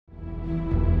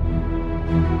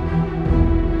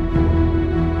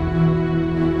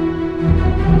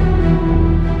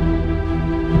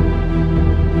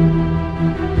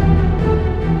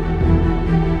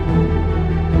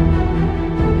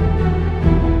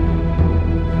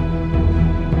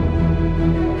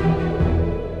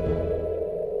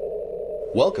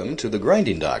Welcome to the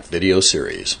Grinding Dock video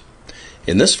series.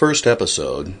 In this first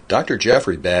episode, Dr.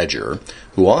 Jeffrey Badger,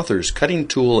 who authors Cutting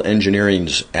Tool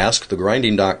Engineering's Ask the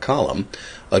Grinding Dock column,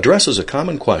 addresses a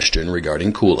common question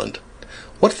regarding coolant.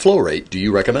 What flow rate do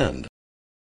you recommend?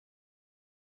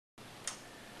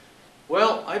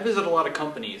 Well, I visit a lot of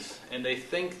companies, and they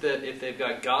think that if they've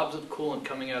got gobs of coolant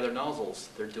coming out of their nozzles,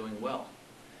 they're doing well.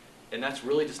 And that's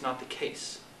really just not the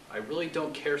case. I really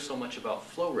don't care so much about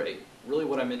flow rate. Really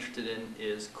what I'm interested in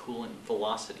is coolant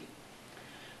velocity.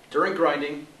 During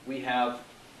grinding, we have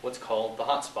what's called the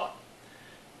hot spot.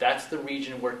 That's the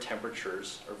region where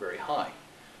temperatures are very high.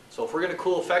 So if we're going to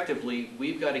cool effectively,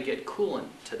 we've got to get coolant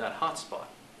to that hot spot.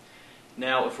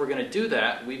 Now, if we're going to do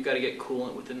that, we've got to get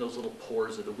coolant within those little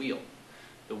pores of the wheel.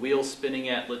 The wheel's spinning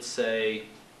at, let's say,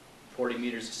 40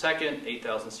 meters a second,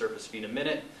 8,000 surface feet a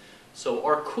minute. So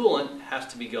our coolant has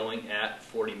to be going at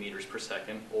 40 meters per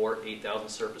second, or 8,000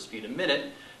 surface feet a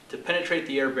minute, to penetrate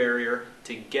the air barrier,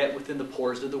 to get within the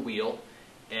pores of the wheel,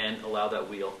 and allow that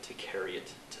wheel to carry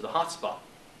it to the hot spot.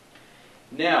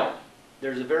 Now,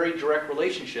 there's a very direct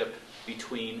relationship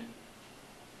between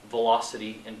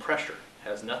velocity and pressure. It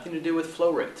has nothing to do with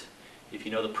flow rate. If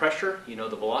you know the pressure, you know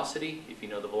the velocity. If you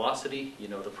know the velocity, you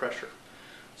know the pressure.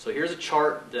 So here's a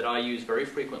chart that I use very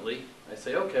frequently. I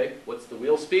say, okay, what's the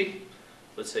wheel speed?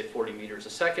 Let's say 40 meters a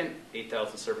second,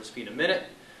 8,000 surface feet a minute.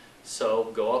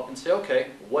 So go up and say, okay,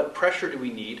 what pressure do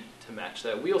we need to match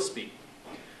that wheel speed?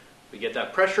 We get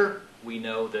that pressure, we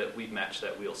know that we've matched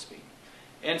that wheel speed.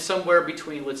 And somewhere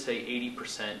between, let's say,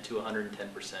 80% to 110%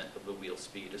 of the wheel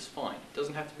speed is fine. It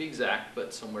doesn't have to be exact,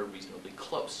 but somewhere reasonably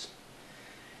close.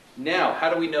 Now,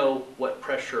 how do we know what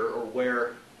pressure or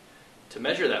where to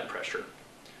measure that pressure?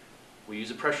 We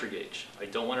use a pressure gauge. I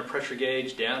don't want a pressure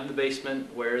gauge down in the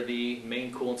basement where the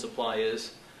main coolant supply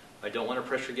is. I don't want a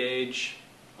pressure gauge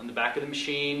on the back of the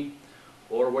machine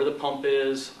or where the pump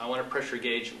is. I want a pressure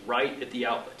gauge right at the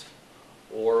outlet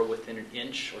or within an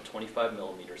inch or 25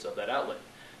 millimeters of that outlet.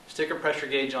 Stick a pressure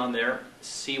gauge on there,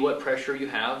 see what pressure you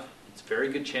have. It's a very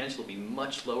good chance it'll be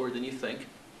much lower than you think.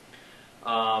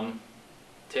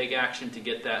 Take action to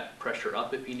get that pressure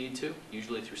up if you need to,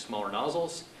 usually through smaller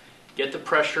nozzles. Get the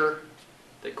pressure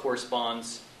that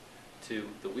corresponds to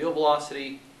the wheel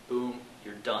velocity, boom,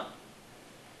 you're done.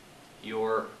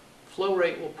 Your flow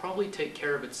rate will probably take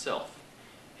care of itself,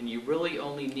 and you really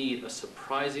only need a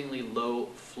surprisingly low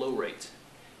flow rate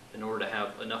in order to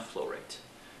have enough flow rate.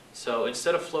 So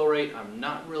instead of flow rate, I'm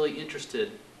not really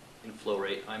interested in flow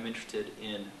rate. I'm interested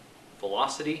in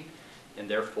velocity, and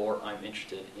therefore I'm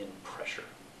interested in pressure.